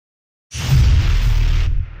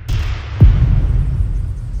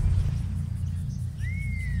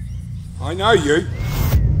I know you.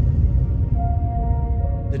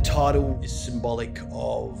 The title is symbolic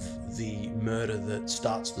of the murder that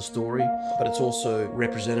starts the story, but it's also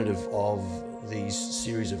representative of these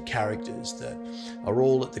series of characters that are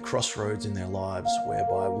all at the crossroads in their lives,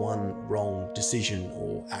 whereby one wrong decision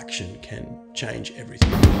or action can change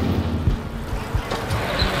everything.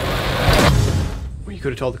 Well, you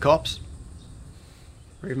could have told the cops.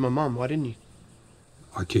 Or even my mum, why didn't you?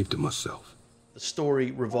 I keep to myself. The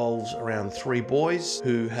story revolves around three boys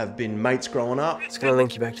who have been mates growing up. It's going to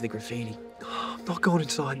link you back to the graffiti. I'm not going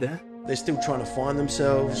inside there. They're still trying to find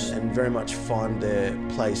themselves and very much find their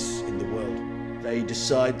place in the world. They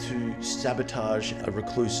decide to sabotage a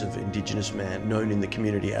reclusive Indigenous man known in the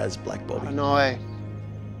community as Black Bobby. No, I'm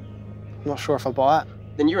not sure if I buy it.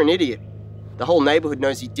 Then you're an idiot. The whole neighbourhood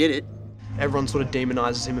knows he did it. Everyone sort of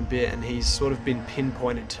demonises him a bit, and he's sort of been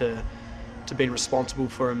pinpointed to being responsible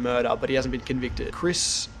for a murder, but he hasn't been convicted.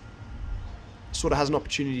 Chris sort of has an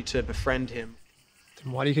opportunity to befriend him.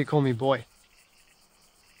 Then why do you keep calling me boy?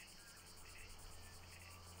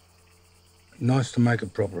 Nice to make a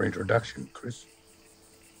proper introduction, Chris.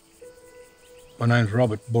 My name's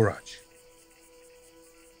Robert Burrage.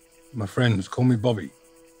 My friends call me Bobby.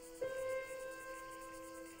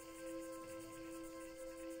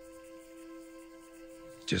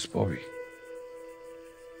 Just Bobby.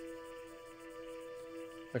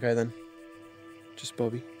 Okay then, just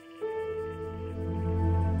Bobby.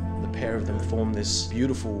 The pair of them form this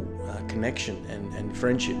beautiful connection and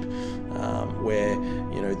friendship where,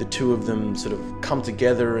 you know, the two of them sort of come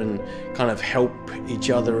together and kind of help each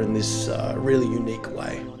other in this really unique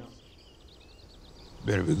way.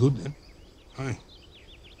 Better be good then, hey?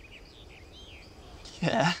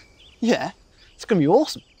 Yeah, it's going to be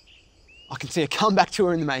awesome. I can see a comeback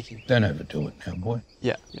tour in the making. Don't overdo it now, boy.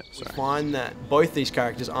 Yeah. We find that both these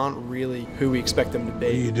characters aren't really who we expect them to be.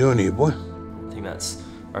 What are you doing here, boy? I think that's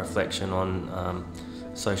a reflection on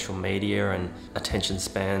social media and attention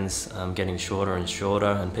spans getting shorter and shorter,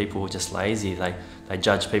 and people are just lazy. They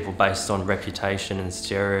judge people based on reputation and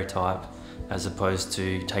stereotype, as opposed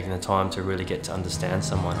to taking the time to really get to understand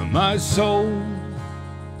someone. My soul,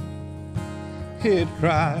 it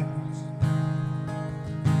cries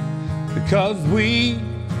because we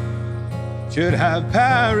should have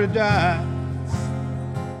paradise.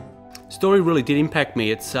 Story really did impact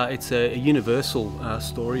me. It's a universal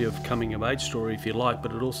story of coming of age story, if you like,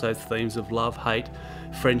 but it also has themes of love, hate,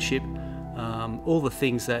 friendship, all the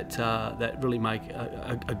things that really make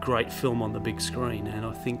a great film on the big screen. And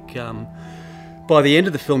I think by the end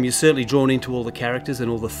of the film, you're certainly drawn into all the characters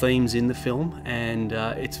and all the themes in the film, and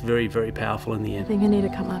it's very, very powerful in the end. I think I need to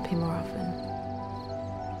come up here more often.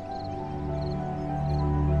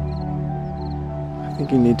 I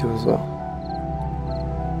think you need to as well.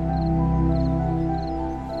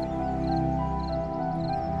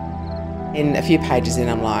 In a few pages in,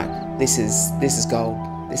 I'm like, this is gold.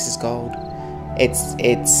 This is gold.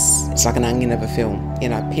 It's like an onion of a film, you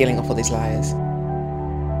know, peeling off all these layers.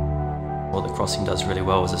 What The Crossing does really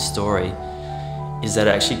well as a story is that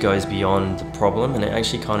it actually goes beyond the problem, and it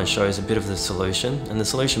actually kind of shows a bit of the solution. And the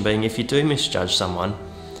solution being, if you do misjudge someone,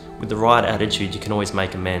 with the right attitude, you can always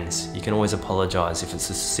make amends. You can always apologise. If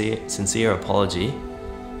it's a sincere apology,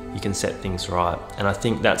 you can set things right. And I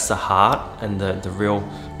think that's the heart and the real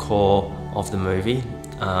core of the movie.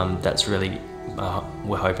 That's really,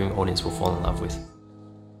 we're hoping the audience will fall in love with.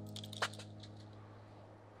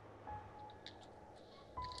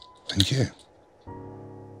 Thank you.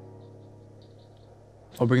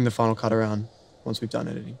 I'll bring the final cut around once we've done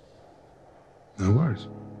editing. No worries.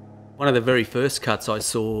 One of the very first cuts I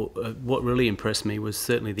saw, what really impressed me was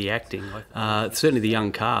certainly the acting. Certainly the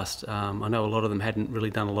young cast. I know a lot of them hadn't really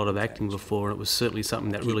done a lot of acting before, and it was certainly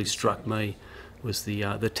something that really struck me, was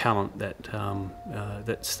the talent that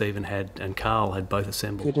that Stephen had and Carl had both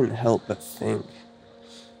assembled. I couldn't help but think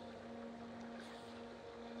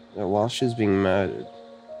that while she was being murdered,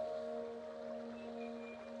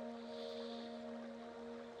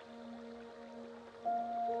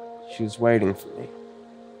 she was waiting for me.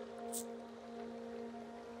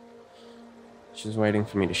 She was waiting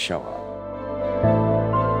for me to show up.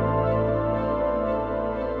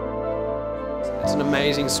 It's an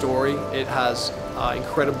amazing story. It has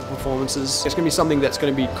incredible performances. It's going to be something that's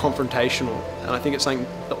going to be confrontational, and I think it's something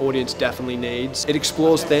the audience definitely needs. It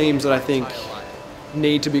explores themes that I think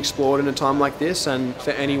need to be explored in a time like this, and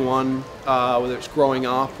for anyone, whether it's growing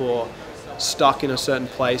up or stuck in a certain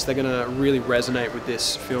place, they're going to really resonate with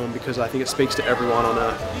this film, because I think it speaks to everyone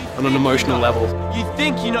on an emotional level. You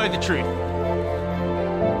think you know the truth?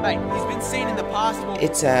 Mate, he's been seen in the past.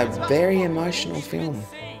 It's a very emotional film,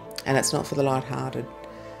 and it's not for the light-hearted.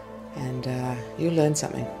 and you'll learn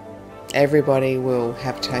something. Everybody will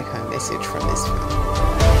have a take-home message from this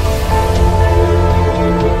film.